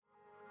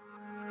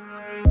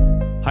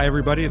Hi,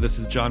 everybody. This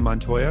is John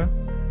Montoya.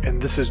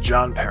 And this is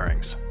John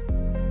Pairings.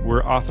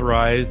 We're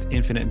authorized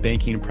infinite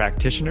banking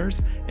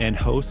practitioners and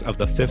hosts of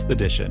the 5th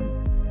edition.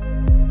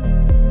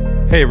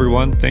 Hey,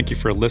 everyone. Thank you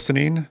for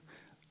listening.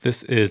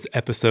 This is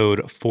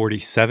episode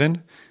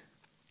 47,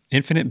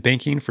 Infinite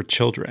Banking for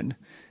Children.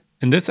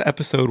 In this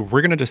episode,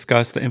 we're going to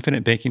discuss the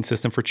infinite banking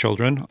system for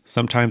children.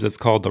 Sometimes it's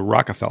called the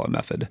Rockefeller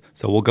method.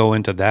 So we'll go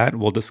into that.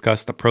 We'll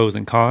discuss the pros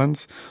and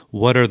cons.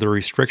 What are the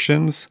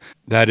restrictions?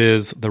 That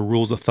is the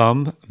rules of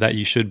thumb that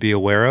you should be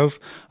aware of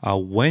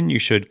when you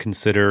should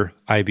consider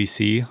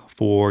IBC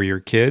for your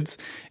kids.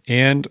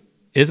 And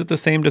is it the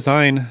same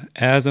design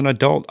as an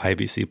adult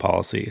IBC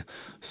policy?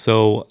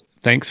 So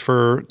thanks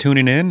for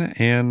tuning in.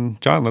 And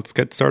John, let's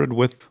get started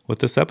with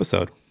this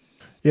episode.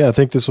 Yeah, I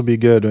think this will be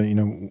good.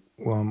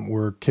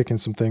 We're kicking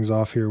some things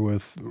off here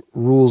with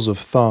rules of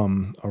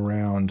thumb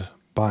around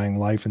buying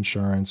life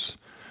insurance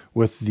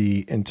with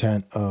the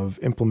intent of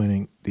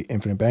implementing the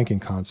infinite banking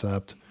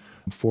concept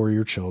for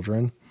your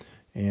children.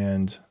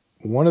 And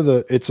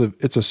it's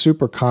a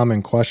super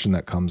common question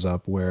that comes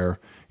up where,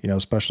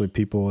 especially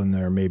people in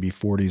their maybe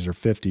 40s or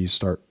 50s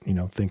start,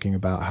 thinking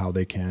about how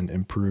they can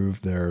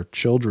improve their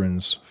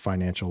children's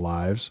financial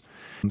lives.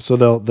 So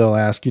they'll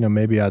ask,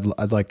 maybe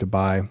I'd like to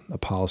buy a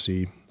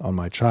policy on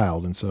my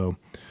child. And so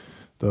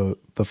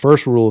the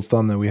first rule of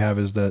thumb that we have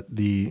is that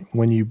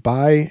when you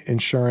buy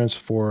insurance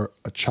for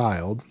a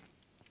child,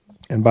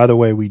 and by the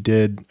way, we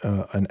did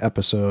an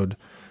episode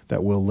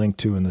that we'll link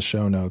to in the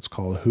show notes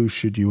called Who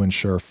Should You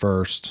Insure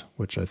First,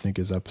 which I think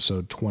is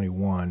episode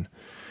 21.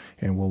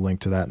 And we'll link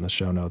to that in the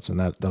show notes. And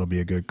that'll be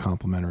a good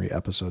complementary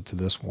episode to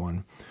this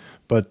one.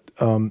 But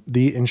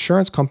the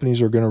insurance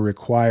companies are going to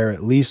require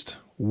at least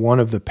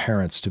one of the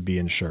parents to be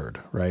insured,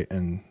 right?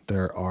 And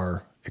there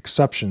are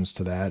exceptions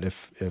to that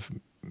if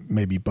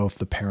maybe both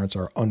the parents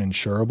are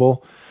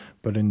uninsurable.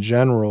 But in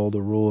general,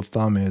 the rule of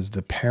thumb is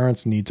the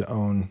parents need to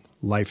own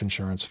life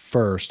insurance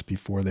first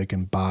before they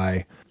can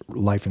buy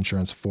life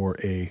insurance for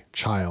a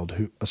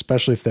child,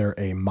 especially if they're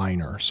a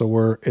minor. So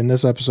we're in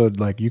this episode,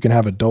 you can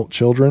have adult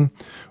children,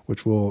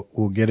 which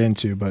we'll get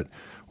into, but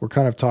we're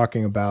kind of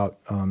talking about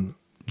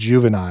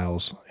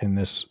juveniles in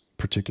this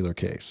particular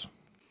case.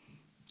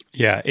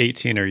 Yeah,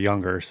 18 or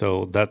younger.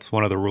 So that's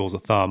one of the rules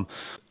of thumb.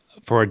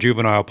 For a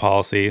juvenile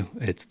policy,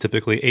 it's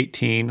typically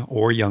 18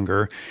 or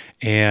younger.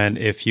 And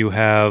if you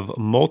have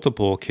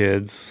multiple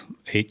kids,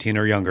 18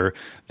 or younger,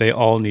 they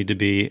all need to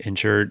be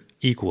insured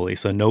equally.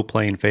 So no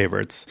playing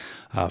favorites.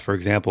 For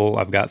example,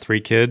 I've got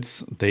 3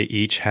 kids. They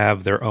each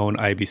have their own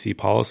IBC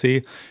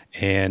policy,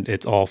 and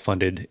it's all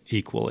funded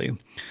equally.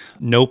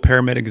 No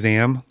paramed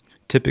exam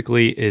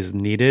typically is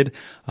needed.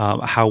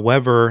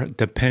 However,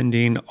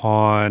 depending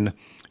on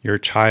your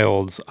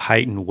child's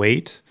height and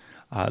weight,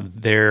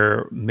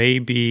 there may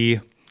be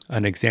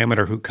an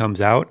examiner who comes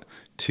out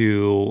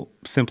to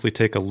simply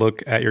take a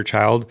look at your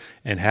child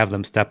and have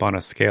them step on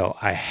a scale.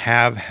 I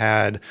have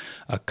had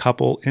a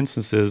couple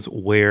instances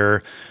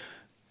where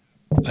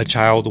a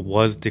child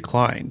was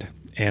declined,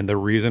 and the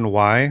reason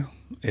why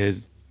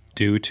is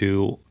due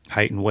to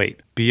height and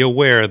weight. Be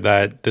aware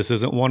that this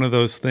isn't one of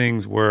those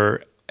things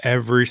where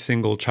every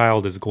single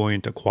child is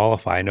going to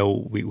qualify. I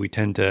know we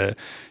tend to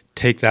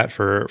take that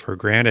for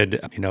granted,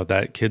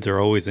 that kids are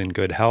always in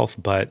good health.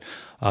 But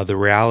the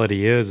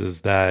reality is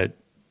that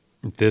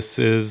this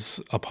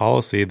is a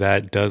policy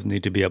that does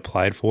need to be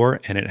applied for,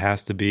 and it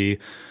has to be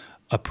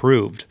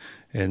approved.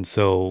 And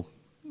so,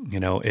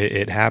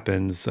 it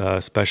happens,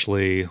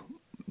 especially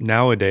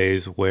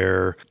nowadays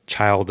where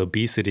child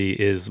obesity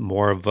is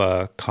more of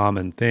a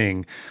common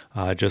thing.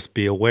 Just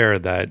be aware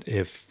that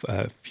if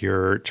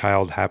your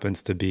child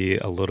happens to be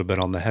a little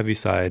bit on the heavy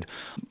side,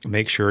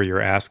 make sure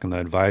you're asking the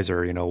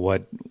advisor,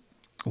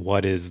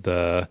 what is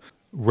the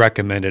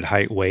recommended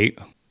height weight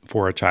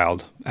for a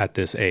child at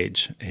this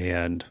age,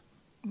 and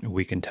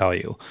we can tell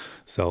you.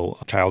 So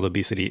child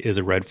obesity is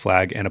a red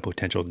flag and a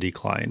potential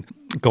decline.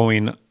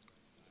 Going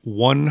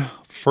one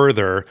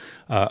further,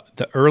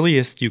 the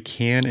earliest you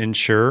can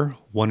insure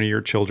one of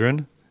your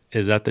children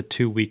is at the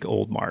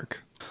 2-week-old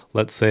mark.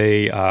 Let's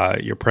say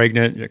you're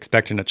pregnant, you're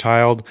expecting a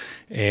child,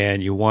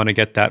 and you want to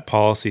get that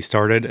policy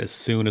started as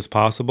soon as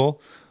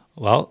possible.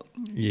 Well,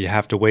 you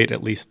have to wait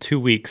at least 2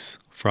 weeks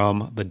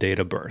from the date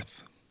of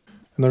birth.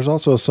 And there's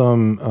also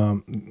some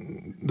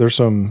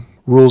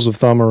rules of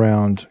thumb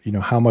around,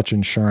 how much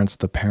insurance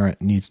the parent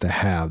needs to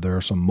have. There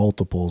are some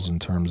multiples in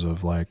terms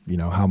of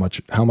how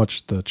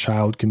much the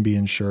child can be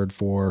insured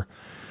for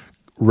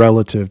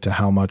relative to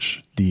how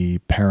much the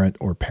parent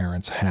or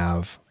parents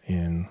have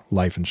in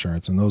life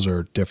insurance. And those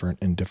are different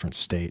in different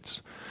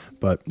states.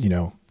 But,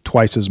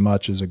 twice as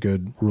much is a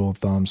good rule of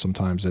thumb.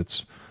 Sometimes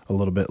it's a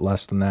little bit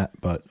less than that,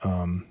 but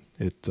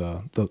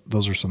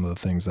those are some of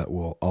the things that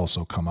will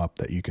also come up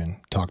that you can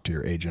talk to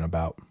your agent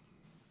about.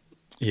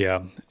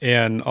 Yeah.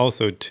 And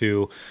also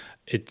too,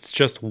 it's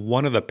just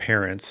one of the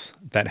parents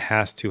that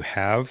has to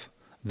have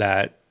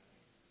that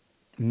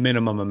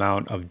minimum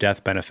amount of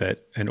death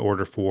benefit in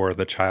order for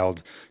the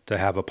child to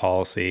have a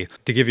policy.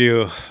 To give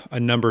you a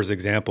numbers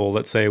example,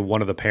 let's say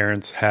one of the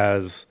parents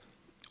has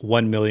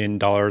 $1 million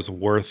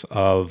worth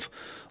of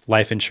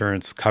life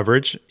insurance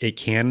coverage. It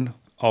can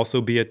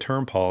also be a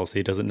term policy.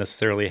 It doesn't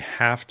necessarily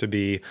have to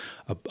be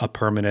a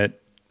permanent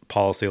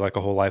policy like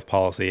a whole life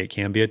policy. It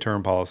can be a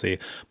term policy.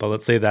 But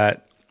let's say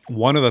that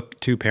one of the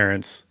two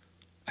parents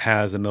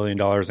has $1 million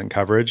in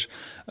coverage,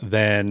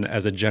 then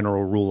as a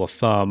general rule of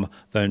thumb,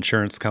 the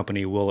insurance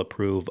company will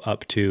approve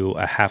up to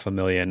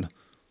 $500,000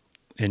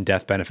 in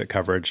death benefit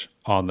coverage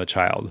on the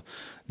child.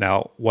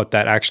 Now, what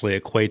that actually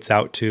equates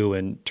out to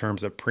in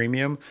terms of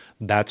premium,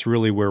 that's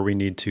really where we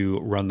need to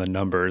run the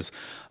numbers.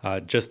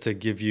 Just to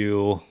give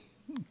you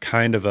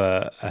kind of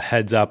a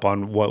heads up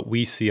on what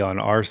we see on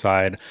our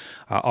side,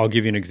 I'll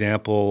give you an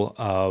example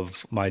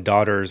of my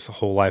daughter's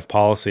whole life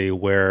policy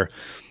where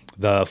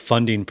the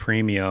funding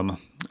premium,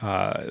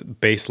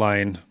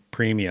 baseline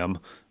premium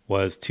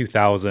was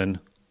 $2,000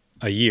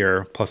 a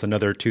year plus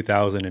another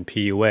 $2,000 in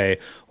PUA.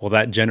 Well,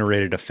 that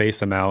generated a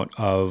face amount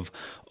of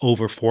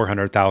over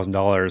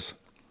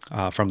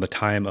 $400,000 from the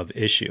time of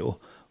issue.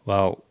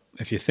 Well,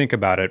 if you think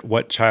about it,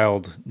 what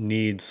child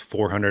needs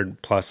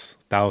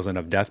 400,000+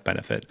 of death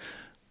benefit?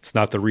 It's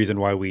not the reason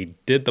why we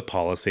did the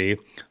policy.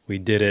 We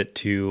did it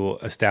to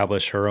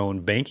establish her own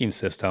banking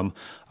system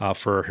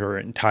for her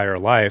entire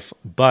life.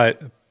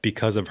 But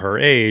because of her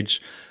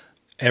age,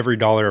 every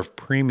dollar of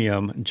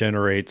premium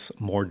generates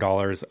more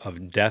dollars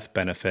of death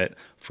benefit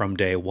from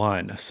day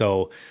one.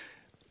 So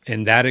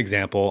in that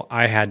example,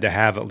 I had to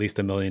have at least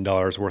 $1 million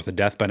worth of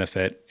death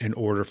benefit in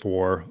order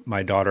for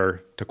my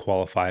daughter to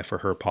qualify for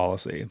her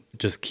policy.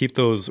 Just keep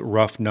those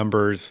rough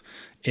numbers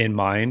in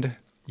mind.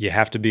 You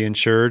have to be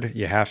insured.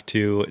 You have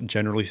to,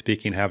 generally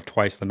speaking, have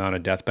twice the amount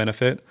of death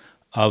benefit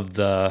of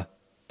the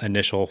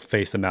initial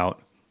face amount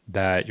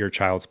that your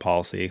child's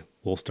policy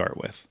will start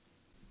with.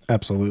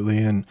 Absolutely.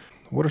 And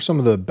what are some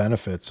of the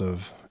benefits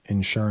of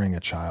insuring a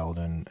child,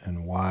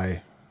 and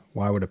why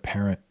would a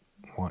parent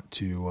want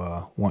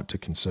to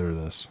consider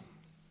this?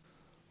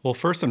 Well,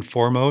 first and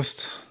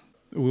foremost,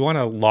 we want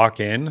to lock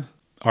in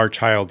our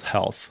child's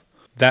health.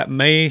 That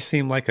may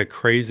seem like a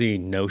crazy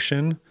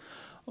notion,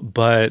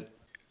 but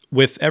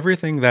with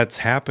everything that's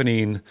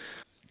happening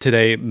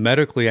today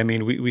medically, I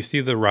mean, we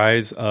see the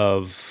rise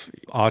of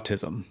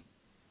autism,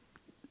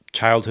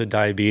 childhood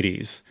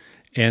diabetes,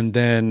 and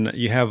then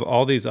you have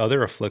all these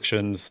other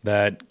afflictions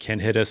that can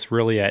hit us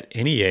really at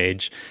any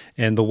age.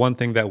 And the one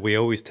thing that we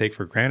always take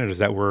for granted is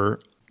that we're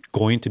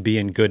going to be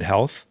in good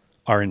health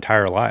our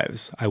entire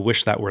lives. I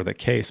wish that were the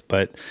case,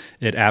 but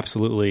it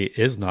absolutely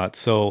is not.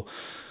 So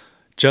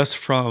just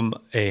from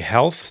a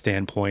health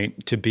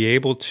standpoint, to be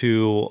able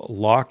to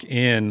lock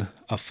in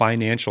a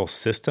financial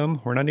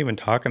system, we're not even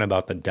talking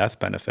about the death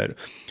benefit,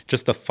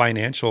 just the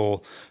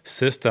financial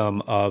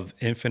system of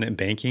infinite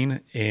banking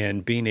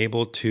and being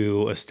able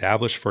to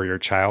establish for your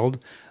child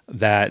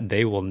that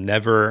they will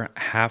never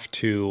have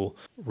to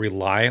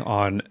rely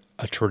on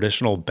a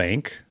traditional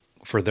bank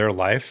for their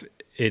life,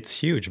 it's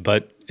huge.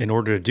 But in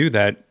order to do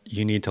that,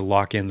 you need to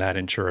lock in that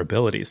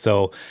insurability.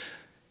 So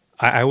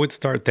I would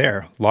start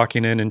there,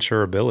 locking in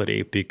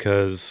insurability,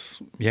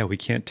 because we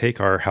can't take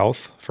our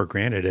health for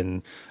granted.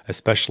 And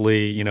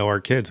especially,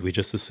 our kids, we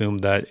just assume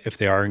that if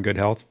they are in good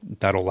health,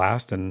 that'll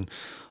last. And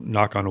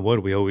knock on wood,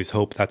 we always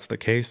hope that's the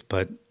case,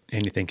 but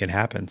anything can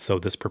happen. So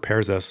this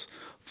prepares us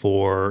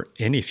for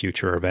any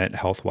future event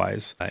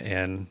health-wise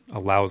and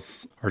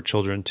allows our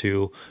children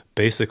to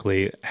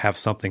basically have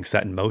something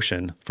set in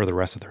motion for the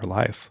rest of their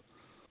life.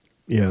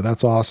 Yeah,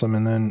 that's awesome.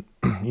 And then,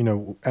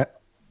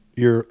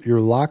 you're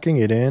locking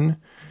it in.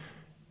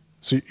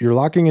 So you're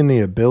locking in the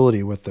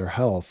ability with their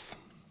health,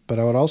 but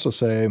I would also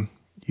say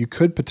you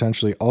could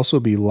potentially also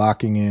be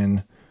locking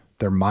in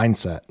their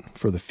mindset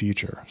for the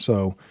future.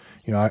 So,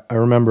 I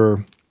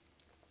remember,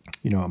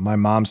 my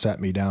mom sat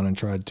me down and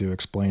tried to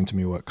explain to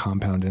me what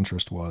compound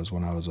interest was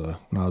when I was a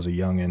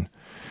youngin',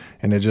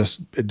 and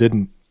it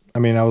didn't. I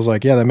mean, I was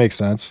like, yeah, that makes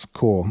sense.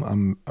 Cool.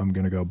 I'm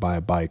going to go buy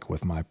a bike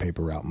with my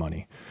paper route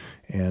money.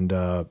 And,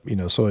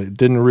 so it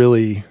didn't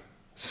really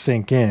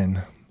sink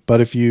in. But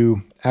if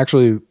you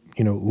actually,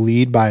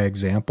 lead by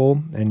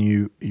example and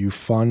you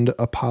fund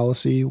a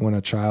policy when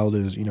a child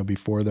is,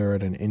 before they're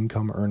at an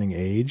income earning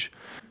age,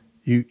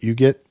 you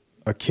get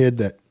a kid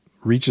that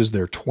reaches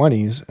their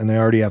 20s and they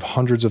already have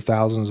hundreds of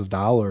thousands of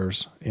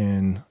dollars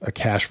in a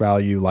cash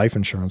value life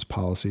insurance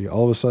policy.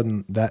 All of a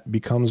sudden that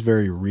becomes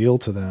very real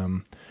to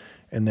them,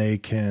 and they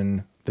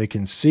can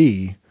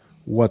see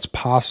what's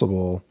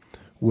possible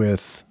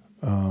with,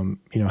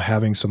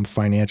 having some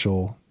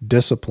financial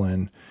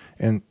discipline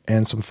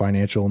and some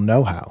financial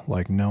know-how,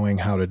 like knowing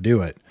how to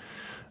do it.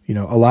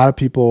 A lot of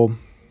people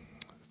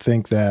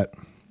think that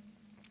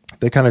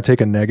they kind of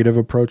take a negative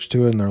approach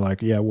to it, and they're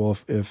like, yeah, well,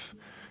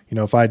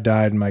 if I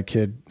died and my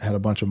kid had a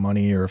bunch of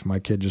money, or if my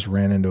kid just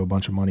ran into a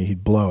bunch of money,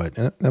 he'd blow it.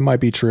 And that might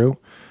be true,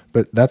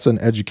 but that's an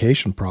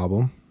education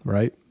problem,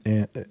 right?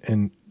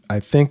 And I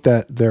think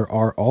that there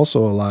are also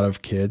a lot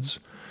of kids.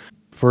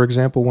 For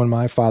example, when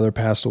my father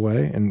passed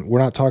away, and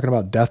we're not talking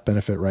about death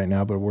benefit right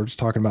now, but we're just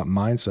talking about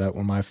mindset.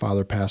 When my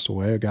father passed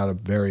away, I got a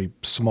very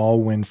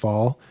small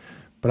windfall,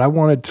 But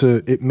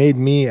it made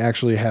me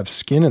actually have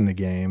skin in the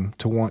game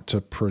to want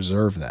to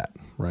preserve that,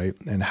 right?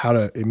 And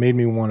it made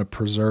me want to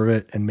preserve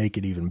it and make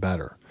it even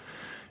better.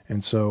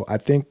 And so I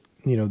think,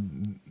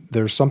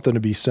 there's something to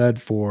be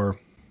said for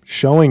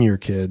showing your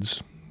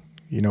kids,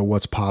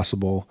 what's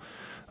possible,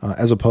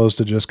 as opposed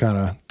to just kind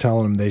of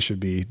telling them they should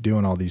be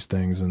doing all these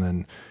things. And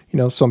then,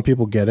 some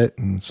people get it,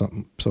 and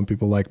some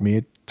people like me,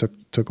 it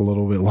took a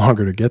little bit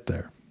longer to get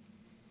there.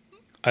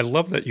 I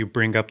love that you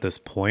bring up this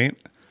point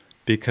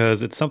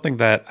because it's something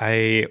that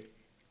I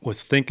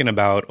was thinking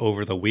about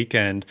over the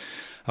weekend.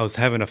 I was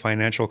having a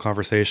financial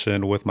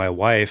conversation with my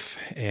wife,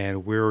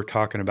 and we were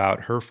talking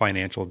about her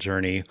financial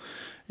journey,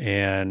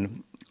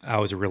 and I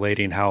was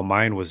relating how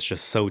mine was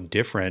just so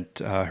different.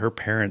 Her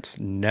parents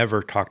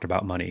never talked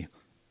about money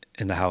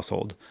in the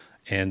household,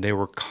 and they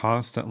were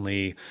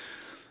constantly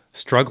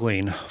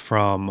struggling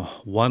from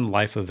one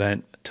life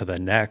event to the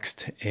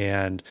next.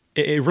 And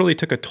it really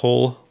took a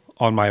toll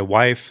on my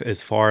wife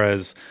as far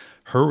as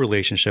her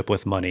relationship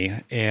with money.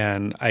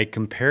 And I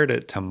compared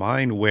it to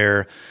mine,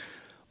 where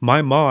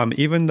my mom,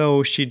 even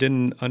though she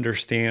didn't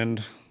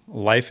understand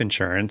life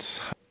insurance,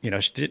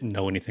 she didn't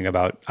know anything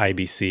about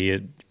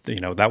IBC.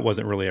 That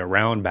wasn't really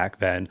around back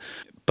then.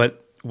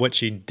 But what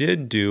she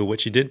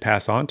did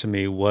pass on to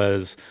me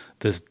was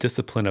this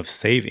discipline of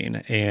saving.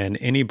 And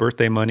any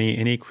birthday money,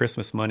 any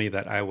Christmas money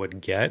that I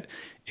would get,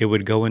 it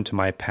would go into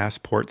my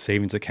Passport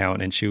savings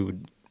account, and she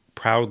would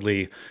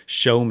proudly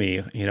show me,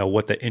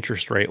 what the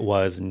interest rate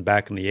was. And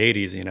back in the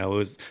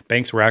 80s,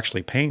 banks were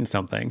actually paying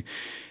something.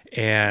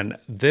 And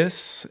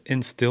this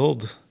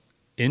instilled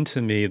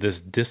into me this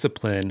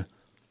discipline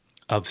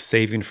of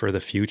saving for the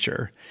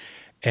future.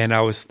 And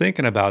I was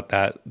thinking about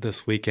that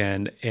this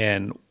weekend,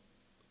 and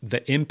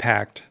the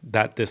impact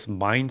that this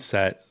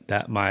mindset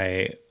that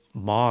my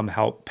mom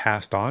helped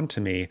passed on to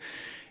me,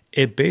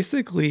 it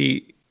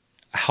basically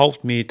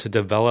helped me to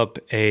develop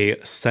a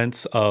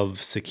sense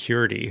of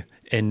security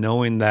and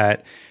knowing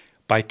that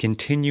by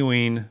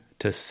continuing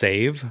to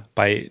save,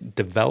 by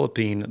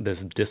developing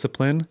this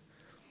discipline,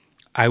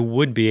 I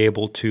would be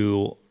able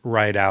to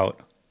ride out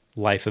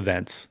life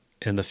events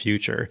in the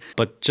future.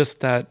 But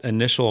just that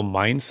initial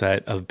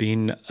mindset of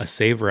being a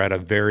saver at a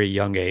very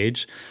young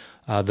age,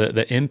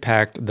 the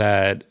impact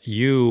that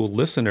you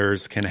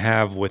listeners can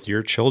have with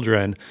your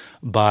children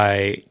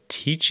by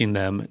teaching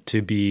them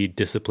to be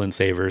disciplined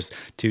savers,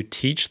 to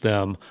teach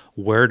them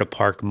where to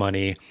park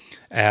money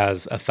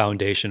as a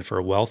foundation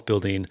for wealth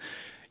building,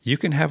 you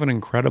can have an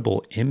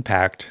incredible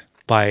impact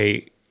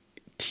by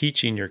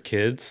teaching your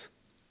kids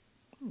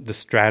the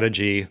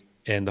strategy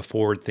and the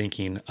forward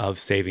thinking of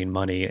saving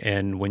money.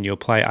 And when you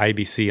apply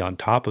IBC on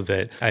top of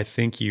it, I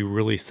think you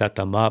really set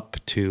them up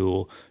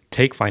to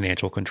take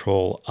financial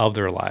control of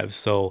their lives.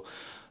 So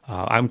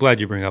I'm glad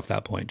you bring up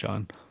that point,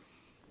 John.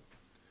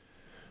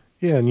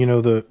 Yeah,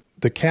 and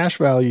the cash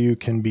value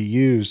can be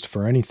used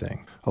for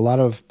anything. A lot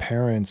of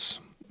parents,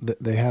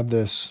 they have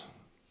this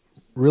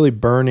really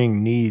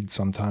burning need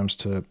sometimes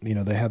to,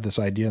 they have this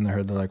idea in their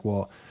head. They're like,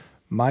 well,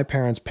 my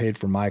parents paid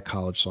for my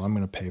college, so I'm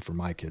going to pay for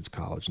my kids'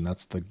 college, and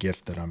that's the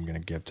gift that I'm going to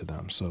give to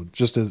them. So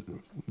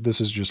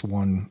this is just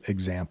one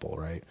example,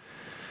 right?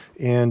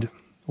 And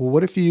well,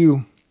 what if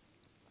you,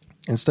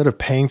 instead of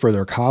paying for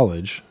their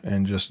college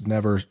and just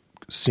never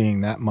seeing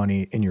that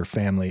money in your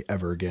family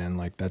ever again,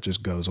 like that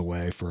just goes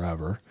away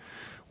forever,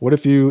 what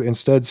if you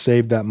instead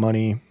saved that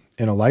money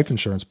in a life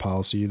insurance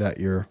policy that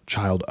your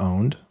child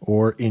owned,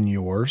 or in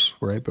yours,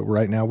 right? But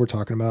right now we're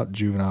talking about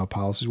juvenile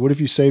policies. What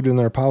if you saved it in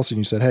their policy and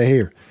you said,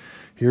 hey,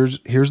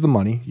 here's the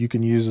money. You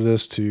can use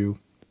this to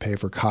pay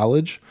for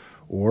college,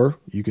 or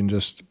you can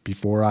just,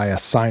 before I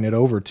assign it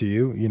over to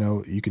you,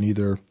 you can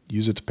either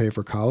use it to pay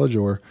for college,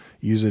 or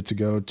use it to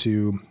go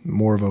to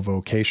more of a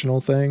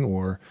vocational thing,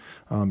 or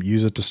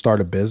use it to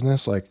start a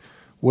business. Like,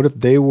 what if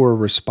they were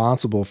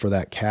responsible for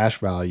that cash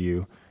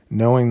value,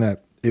 knowing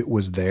that it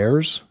was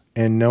theirs,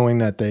 and knowing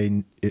that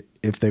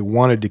if they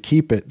wanted to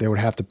keep it, they would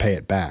have to pay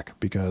it back?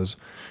 Because,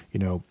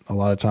 a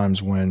lot of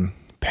times when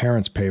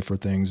parents pay for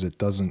things, it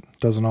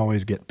doesn't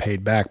always get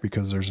paid back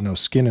because there's no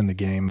skin in the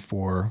game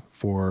for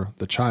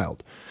the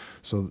child.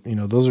 So,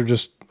 those are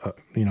just,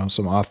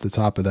 some off the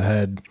top of the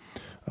head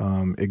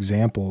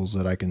examples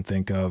that I can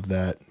think of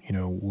that,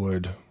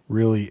 would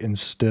really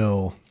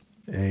instill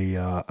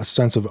a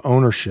sense of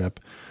ownership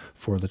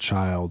for the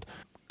child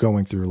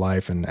going through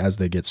life and as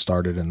they get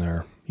started in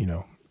their,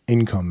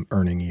 income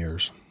earning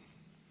years.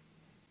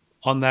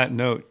 On that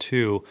note,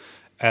 too,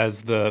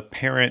 as the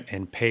parent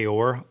and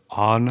payor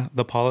on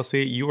the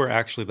policy, you are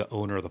actually the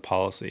owner of the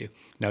policy.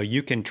 Now,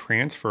 you can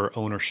transfer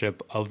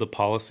ownership of the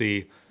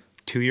policy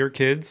to your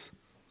kids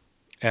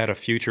at a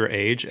future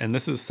age. And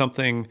this is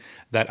something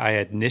that I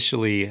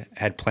initially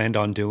had planned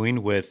on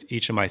doing with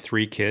each of my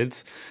 3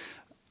 kids.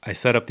 I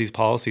set up these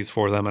policies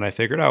for them, and I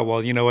figured out,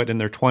 well, you know what, in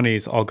their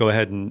 20s, I'll go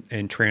ahead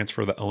and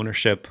transfer the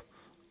ownership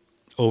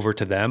over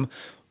to them.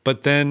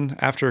 But then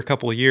after a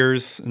couple of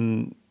years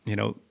and,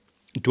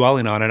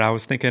 dwelling on it, I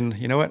was thinking,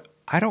 you know what,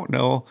 I don't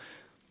know.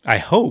 I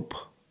hope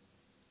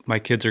my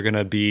kids are going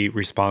to be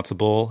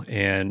responsible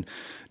and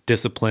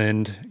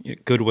disciplined,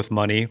 good with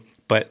money,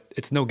 but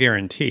it's no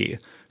guarantee.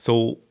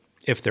 So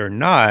if they're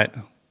not,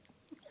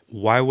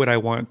 why would I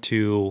want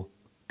to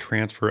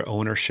transfer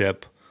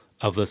ownership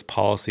of this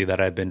policy that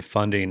I've been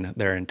funding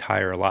their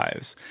entire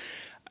lives?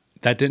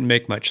 That didn't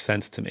make much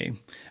sense to me.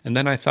 And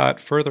then I thought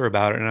further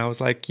about it and I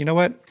was like, you know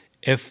what?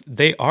 If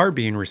they are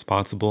being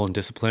responsible and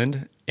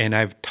disciplined, and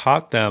I've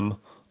taught them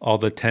all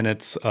the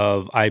tenets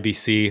of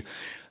IBC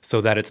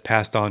so that it's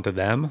passed on to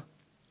them,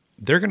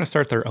 they're going to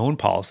start their own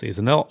policies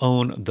and they'll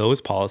own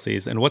those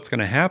policies. And what's going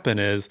to happen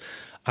is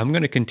I'm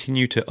going to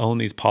continue to own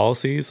these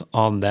policies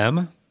on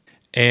them.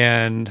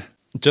 And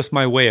just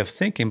my way of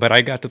thinking, but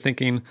I got to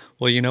thinking,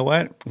 well, you know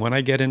what? When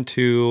I get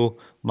into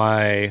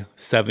my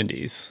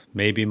 70s,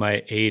 maybe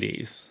my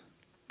 80s,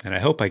 and I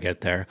hope I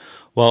get there,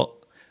 well,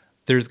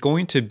 there's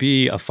going to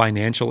be a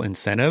financial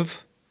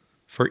incentive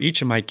for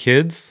each of my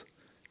kids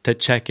to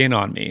check in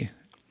on me.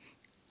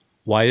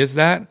 Why is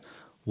that?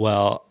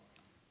 Well,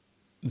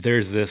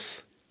 there's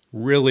this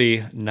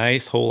really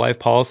nice whole life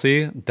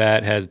policy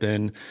that has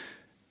been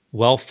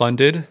well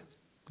funded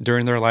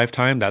during their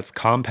lifetime that's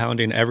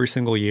compounding every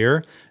single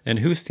year. And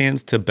who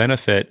stands to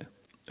benefit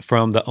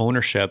from the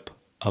ownership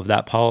of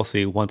that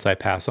policy once I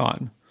pass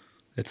on?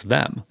 It's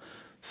them.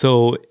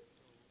 So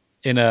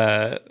in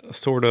a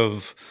sort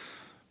of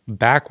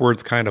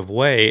backwards kind of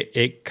way,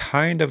 it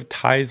kind of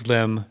ties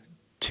them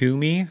to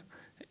me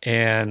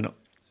and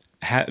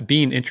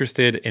being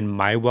interested in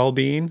my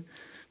well-being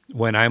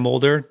when I'm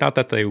older. Not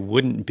that they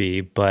wouldn't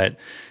be, but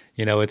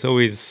it's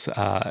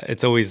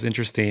always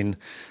interesting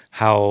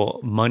how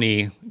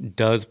money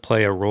does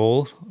play a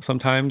role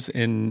sometimes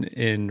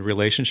in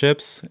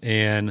relationships,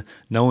 and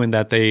knowing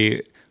that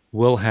they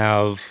will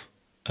have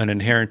an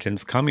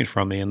inheritance coming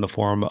from me in the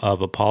form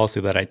of a policy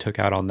that I took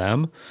out on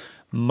them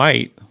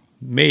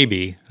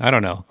maybe, I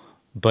don't know,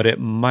 but it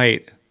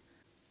might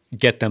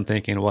get them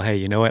thinking, well, hey,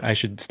 you know what? I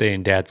should stay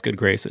in dad's good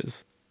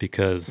graces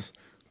because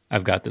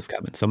I've got this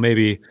coming. So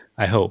maybe,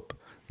 I hope,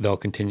 they'll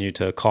continue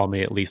to call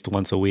me at least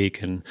once a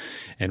week and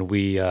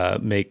we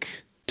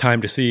make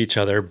time to see each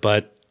other.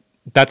 But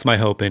that's my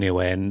hope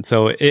anyway. And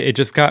so it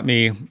just got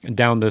me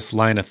down this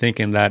line of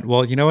thinking that,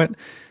 well, you know what?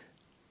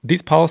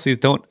 These policies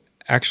don't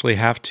actually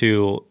have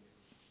to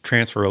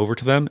transfer over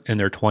to them in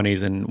their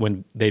 20s and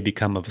when they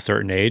become of a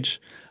certain age.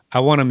 I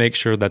want to make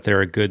sure that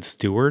they're a good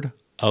steward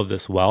of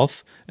this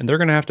wealth, and they're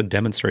going to have to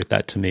demonstrate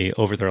that to me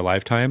over their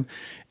lifetime.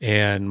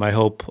 And my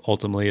hope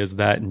ultimately is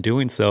that in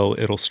doing so,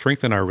 it'll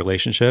strengthen our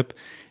relationship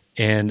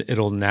and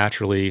it'll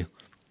naturally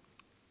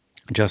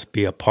just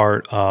be a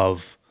part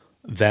of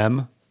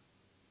them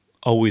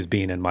always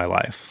being in my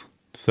life.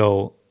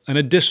 So an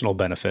additional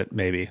benefit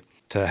maybe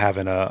to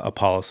having a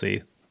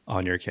policy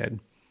on your kid.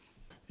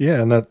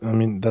 Yeah.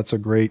 And that's a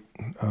great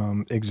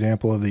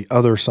example of the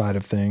other side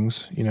of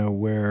things,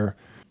 where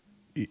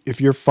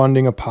if you're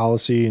funding a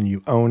policy and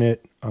you own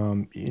it,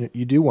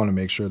 you do want to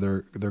make sure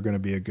they're going to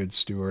be a good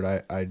steward.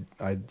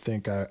 I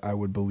think I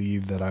would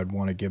believe that I'd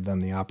want to give them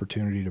the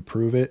opportunity to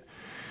prove it,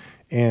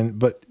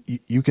 but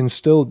you can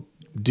still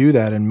do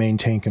that and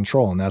maintain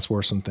control, and that's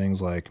where some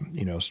things like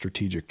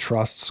strategic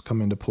trusts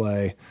come into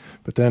play.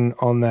 But then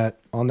on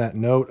that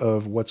note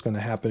of what's going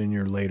to happen in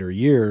your later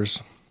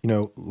years,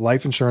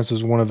 life insurance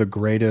is one of the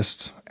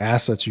greatest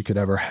assets you could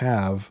ever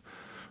have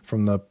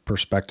from the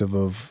perspective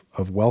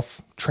of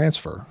wealth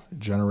transfer,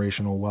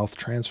 generational wealth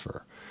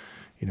transfer.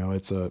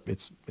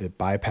 It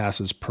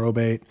bypasses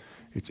probate.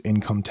 It's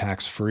income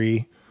tax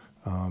free.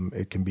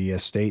 It can be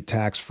estate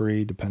tax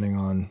free depending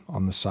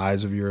on the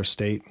size of your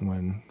estate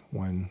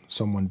when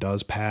someone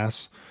does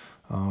pass.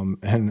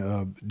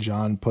 And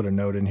John put a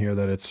note in here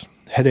that it's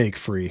headache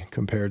free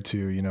compared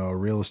to a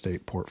real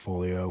estate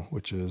portfolio,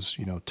 which is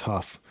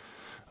tough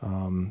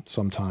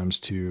sometimes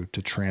to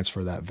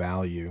transfer that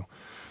value.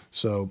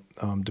 So,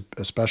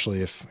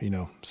 especially if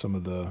some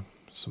of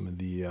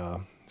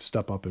the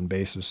step up in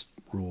basis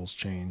rules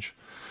change.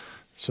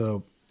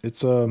 So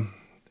it's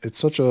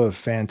such a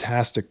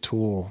fantastic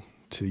tool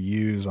to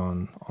use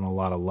on a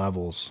lot of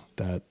levels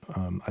that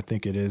I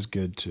think it is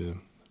good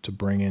to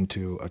bring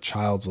into a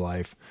child's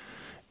life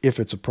if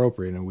it's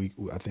appropriate. And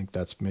I think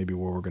that's maybe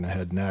where we're going to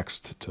head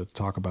next to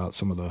talk about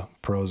some of the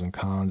pros and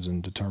cons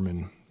and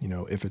determine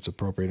if it's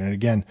appropriate. And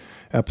again,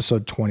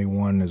 episode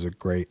 21 is a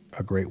great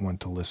one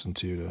to listen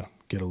to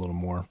get a little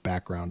more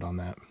background on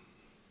that.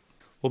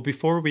 Well,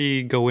 before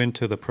we go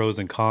into the pros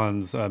and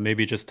cons,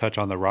 maybe just touch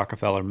on the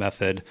Rockefeller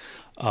method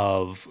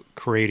of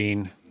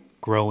creating,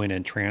 growing,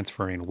 and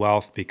transferring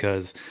wealth,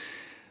 because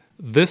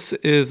this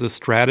is a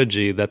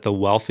strategy that the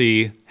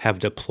wealthy have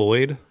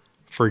deployed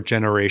for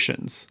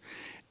generations.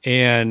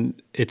 And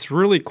it's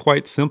really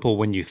quite simple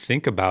when you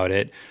think about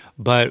it,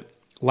 but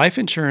life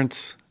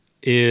insurance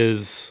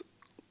is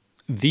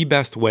the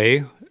best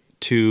way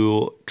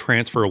to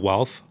transfer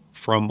wealth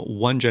from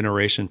one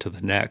generation to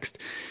the next.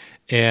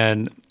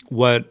 And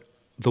what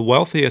the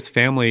wealthiest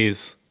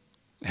families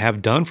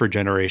have done for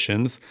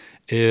generations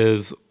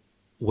is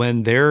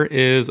when there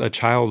is a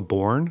child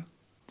born,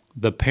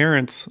 the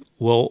parents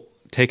will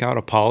take out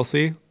a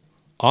policy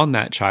on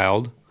that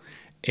child,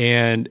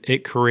 and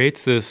it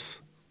creates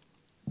this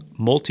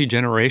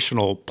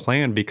multi-generational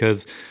plan,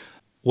 because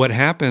what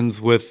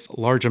happens with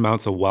large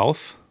amounts of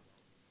wealth,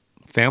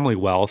 family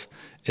wealth,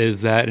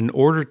 is that in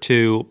order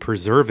to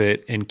preserve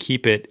it and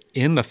keep it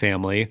in the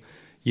family,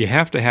 you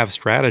have to have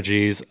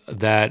strategies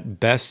that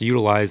best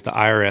utilize the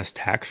IRS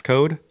tax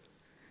code.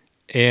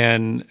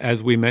 And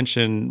as we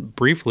mentioned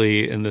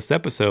briefly in this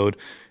episode,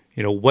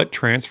 what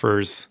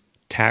transfers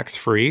tax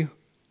free?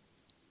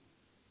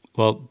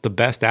 Well, the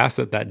best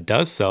asset that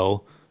does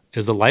so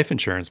is a life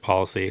insurance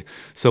policy.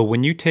 So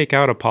when you take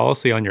out a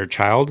policy on your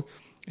child,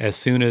 as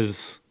soon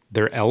as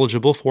they're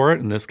eligible for it,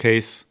 in this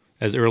case,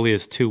 as early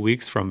as 2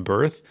 weeks from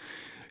birth,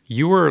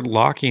 you are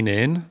locking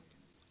in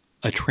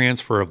a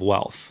transfer of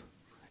wealth.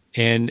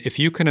 And if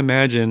you can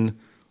imagine,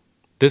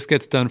 this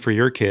gets done for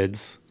your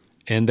kids,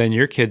 and then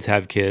your kids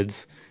have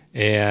kids,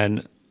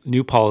 and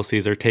new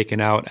policies are taken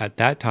out at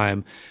that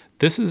time.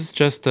 This is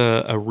just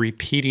a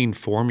repeating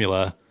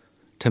formula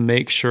to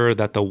make sure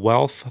that the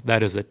wealth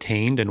that is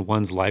attained in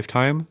one's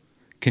lifetime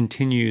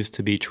continues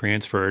to be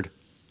transferred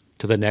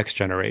to the next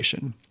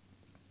generation.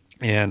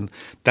 And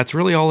that's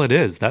really all it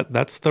is.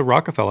 That's the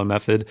Rockefeller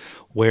method,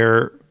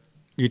 where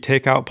you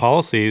take out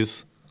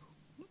policies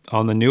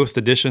on the newest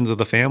editions of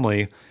the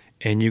family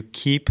and you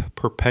keep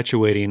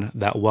perpetuating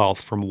that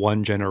wealth from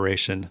one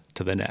generation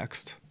to the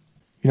next.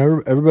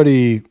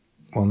 Everybody,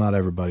 well, not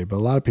everybody, but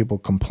a lot of people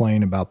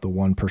complain about the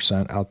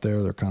 1% out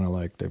there. They're kind of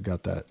like, they've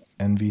got that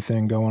envy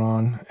thing going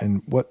on.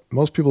 And what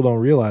most people don't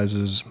realize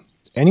is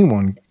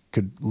anyone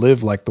could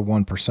live like the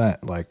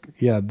 1%. Like,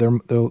 yeah,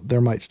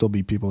 there might still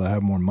be people that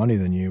have more money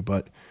than you,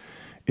 but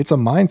it's a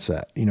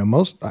mindset.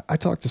 I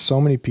talk to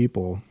so many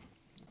people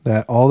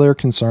that all they're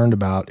concerned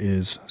about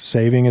is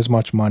saving as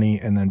much money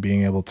and then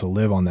being able to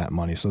live on that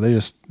money. So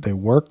they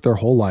work their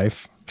whole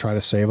life, try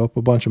to save up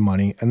a bunch of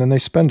money, and then they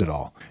spend it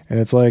all. And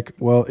it's like,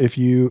 well, if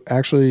you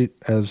actually,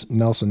 as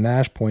Nelson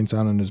Nash points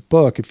out in his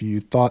book, if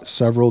you thought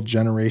several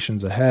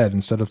generations ahead,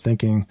 instead of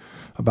thinking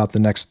about the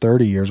next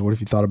 30 years, what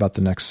if you thought about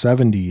the next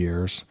 70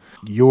 years?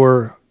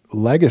 Your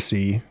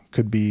legacy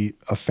could be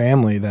a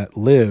family that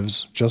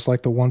lives just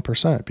like the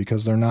 1%,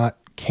 because they're not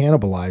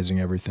cannibalizing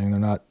everything. They're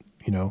not,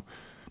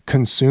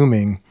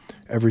 consuming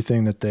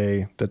everything that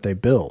they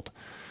build.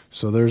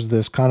 So there's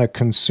this kind of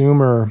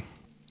consumer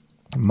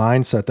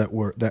mindset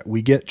that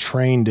we get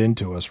trained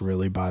into us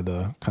really by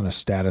the kind of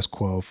status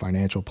quo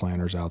financial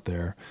planners out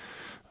there.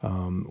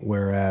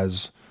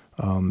 Whereas,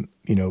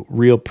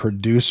 real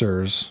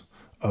producers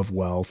of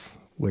wealth,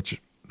 which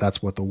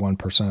that's what the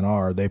 1%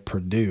 are, they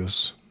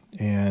produce,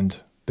 and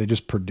they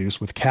just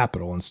produce with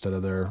capital instead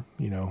of their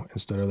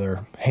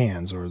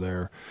hands or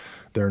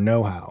their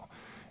know-how.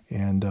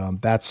 And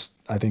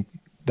I think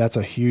that's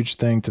a huge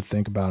thing to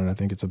think about. And I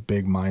think it's a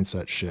big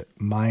mindset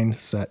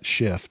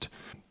shift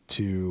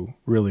to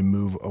really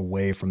move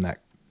away from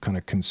that kind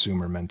of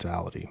consumer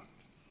mentality.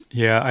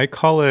 Yeah, I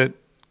call it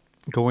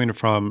going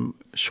from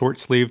short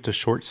sleeve to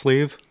short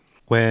sleeve,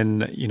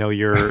 when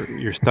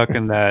you're stuck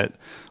in that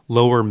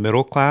lower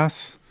middle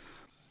class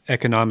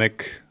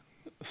economic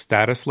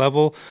status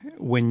level.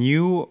 When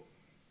you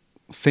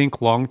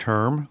think long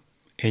term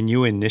and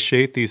you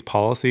initiate these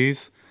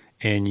policies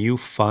and you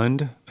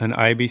fund an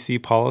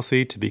IBC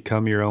policy to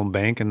become your own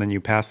bank, and then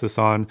you pass this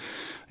on,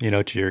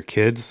 to your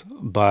kids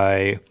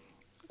by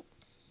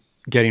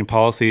getting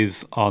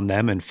policies on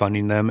them and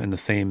funding them in the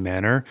same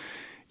manner,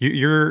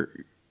 you're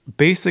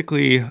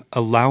basically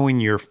allowing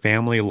your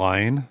family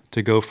line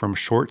to go from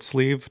short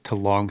sleeve to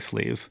long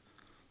sleeve,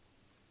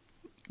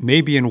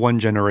 maybe in one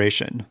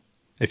generation.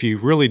 If you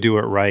really do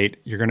it right,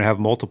 you're going to have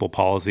multiple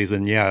policies,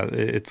 and yeah,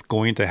 it's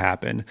going to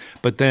happen.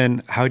 But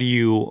then how do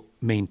you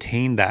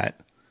maintain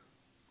that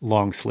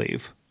long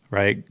sleeve,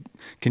 right?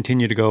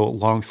 Continue to go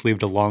long sleeve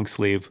to long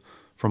sleeve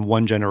from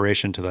one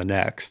generation to the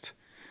next.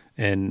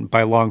 And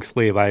by long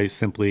sleeve, I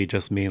simply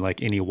just mean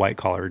like any white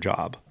collar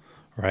job,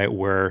 right?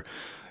 Where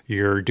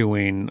you're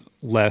doing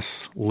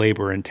less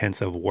labor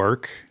intensive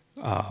work,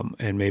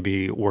 and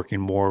maybe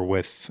working more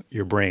with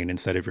your brain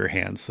instead of your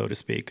hands, so to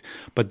speak.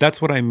 But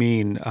that's what I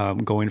mean,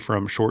 going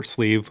from short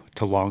sleeve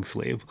to long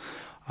sleeve.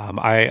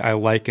 I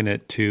liken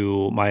it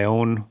to my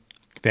own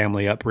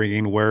family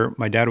upbringing, where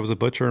my dad was a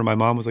butcher and my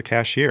mom was a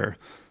cashier.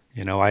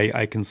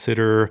 I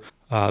consider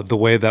the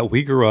way that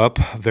we grew up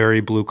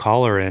very blue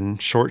collar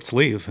and short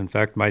sleeve. In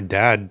fact, my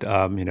dad,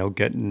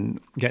 getting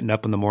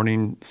up in the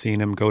morning, seeing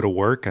him go to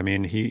work. I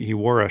mean, he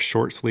wore a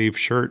short sleeve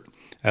shirt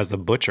as a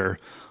butcher,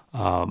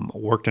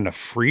 worked in a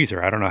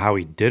freezer. I don't know how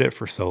he did it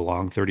for so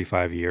long,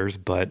 35 years,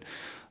 but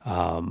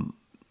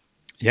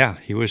yeah,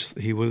 he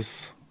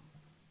was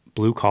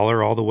blue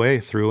collar all the way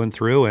through and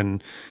through,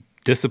 and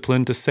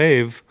disciplined to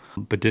save,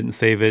 but didn't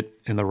save it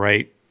in the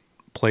right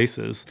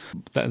places.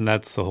 And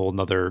that's a whole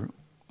nother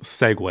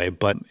segue.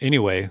 But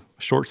anyway,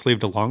 short sleeve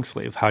to long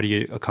sleeve. How do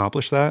you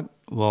accomplish that?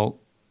 Well,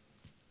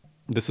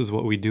 this is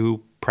what we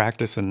do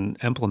practice and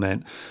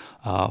implement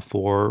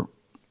for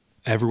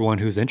everyone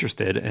who's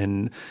interested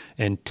and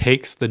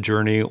takes the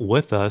journey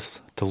with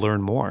us to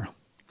learn more.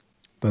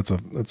 That's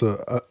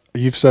a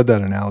You've said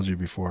that analogy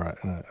before,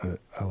 and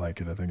I like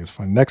it. I think it's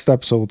fun. Next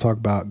episode, we'll talk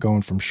about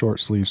going from short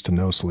sleeves to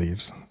no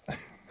sleeves.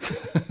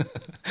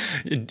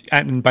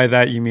 And by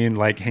that, you mean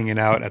like hanging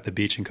out at the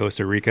beach in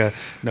Costa Rica,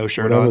 no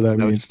shirt Whatever on? that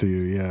No. means to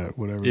you. Yeah,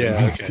 whatever Yeah,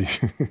 that means okay.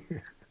 to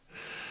you.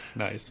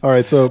 Nice. All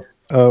right, so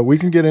we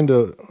can get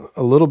into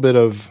a little bit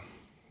of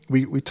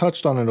we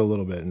touched on it a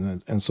little bit,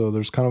 and so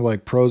there's kind of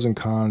like pros and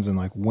cons, and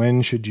like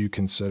when should you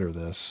consider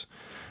this?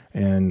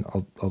 And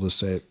I'll just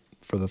say it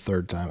for the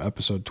third time.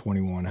 Episode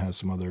 21 has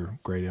some other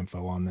great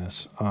info on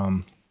this.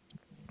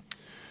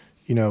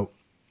 You know,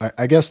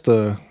 I guess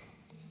the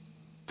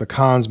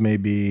cons may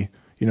be,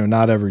 you know,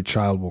 not every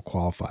child will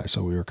qualify.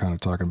 So we were kind of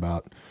talking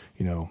about,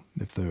 you know,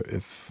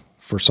 if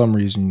for some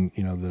reason,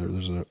 you know,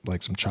 there's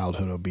like some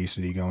childhood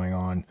obesity going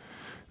on,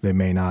 they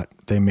may not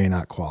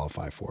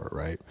qualify for it,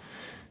 right?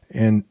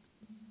 And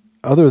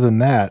other than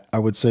that, I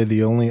would say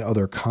the only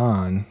other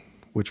con,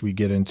 which we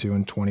get into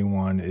in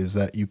 21, is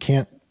that you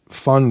can't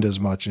fund as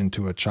much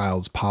into a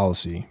child's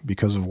policy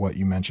because of what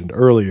you mentioned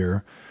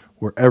earlier,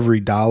 where every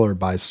dollar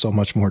buys so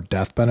much more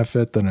death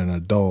benefit than an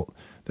adult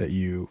that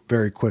you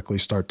very quickly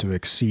start to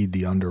exceed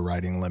the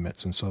underwriting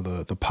limits. And so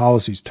the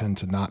policies tend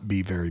to not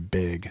be very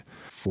big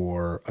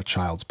for a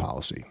child's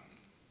policy.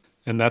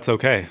 And that's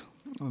okay.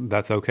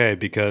 That's okay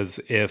because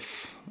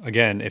if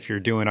you're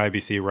doing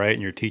IBC right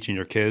and you're teaching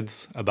your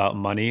kids about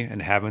money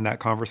and having that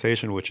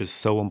conversation, which is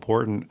so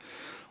important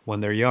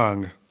when they're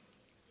young,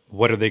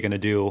 what are they going to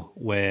do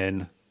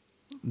when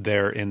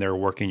they're in their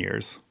working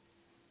years?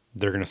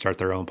 They're going to start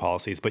their own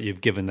policies, but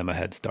you've given them a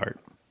head start.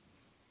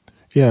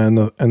 Yeah,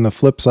 and the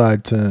flip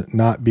side to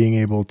not being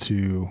able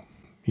to,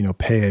 you know,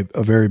 pay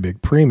a very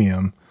big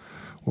premium,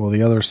 well,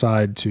 the other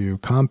side to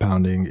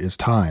compounding is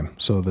time.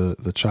 So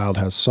the child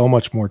has so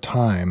much more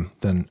time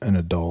than an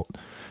adult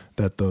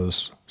that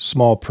those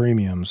small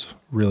premiums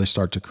really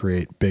start to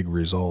create big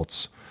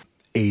results.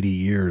 80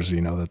 years,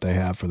 you know, that they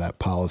have for that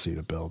policy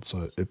to build.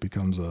 So it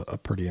becomes a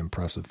pretty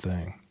impressive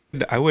thing.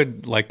 I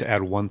would like to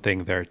add one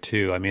thing there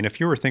too. I mean, if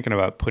you were thinking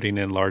about putting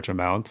in large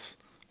amounts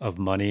of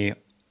money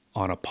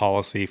on a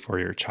policy for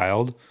your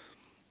child,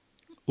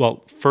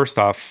 well, first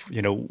off,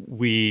 you know,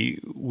 we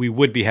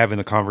would be having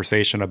the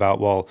conversation about,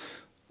 well,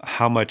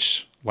 how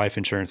much life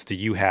insurance do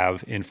you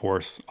have in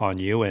force on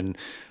you, and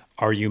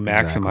are you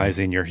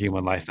maximizing your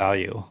human life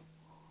value?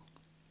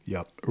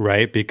 Yep.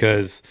 Right?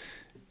 Because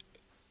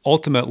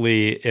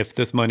ultimately, if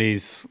this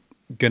money's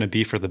going to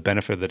be for the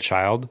benefit of the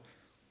child,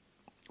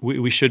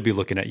 we should be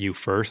looking at you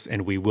first,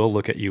 and we will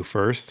look at you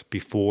first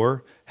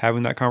before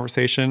having that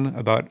conversation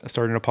about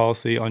starting a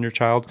policy on your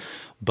child.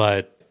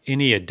 But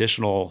any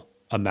additional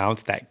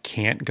amounts that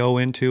can't go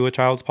into a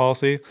child's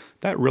policy,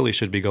 that really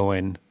should be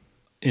going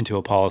into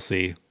a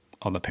policy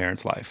on the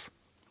parent's life.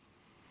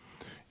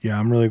 Yeah,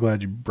 I'm really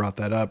glad you brought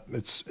that up.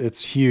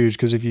 It's huge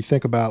because if you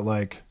think about,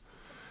 like,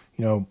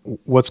 you know,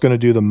 what's going to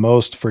do the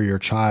most for your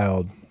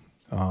child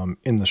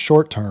in the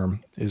short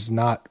term is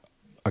not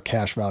a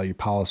cash value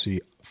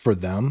policy for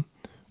them.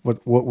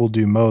 What will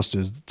do most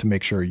is to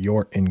make sure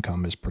your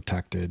income is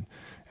protected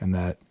and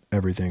that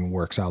everything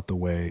works out the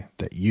way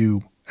that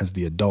you as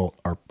the adult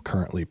are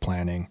currently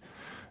planning,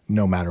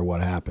 no matter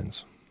what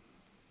happens.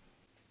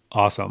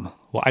 Awesome.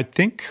 Well, I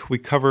think we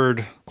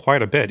covered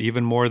quite a bit,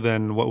 even more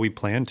than what we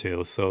planned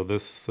to. So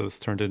this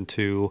turned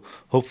into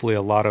hopefully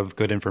a lot of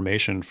good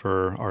information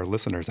for our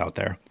listeners out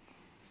there.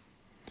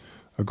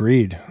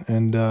 Agreed.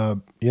 And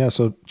yeah,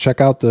 so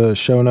check out the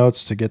show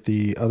notes to get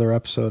the other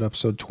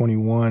episode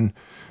 21.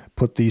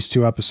 Put these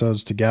two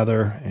episodes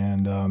together,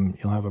 and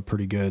you'll have a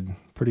pretty good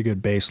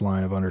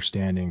baseline of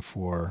understanding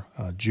for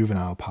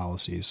juvenile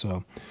policies.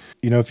 So,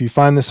 you know, if you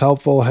find this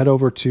helpful, head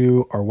over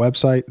to our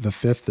website,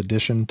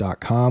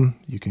 thefifthedition.com.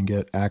 You can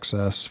get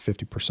access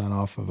 50%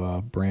 off of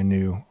a brand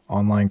new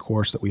online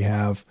course that we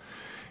have.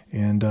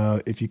 And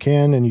if you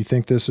can and you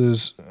think this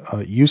is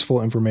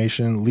useful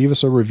information, leave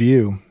us a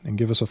review and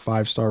give us a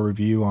 5-star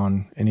review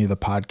on any of the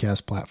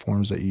podcast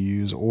platforms that you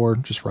use, or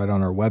just right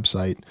on our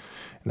website.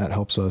 And that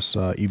helps us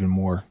even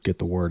more get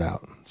the word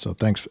out. So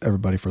thanks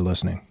everybody for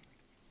listening.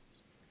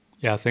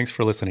 Yeah, thanks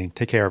for listening.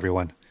 Take care,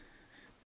 everyone.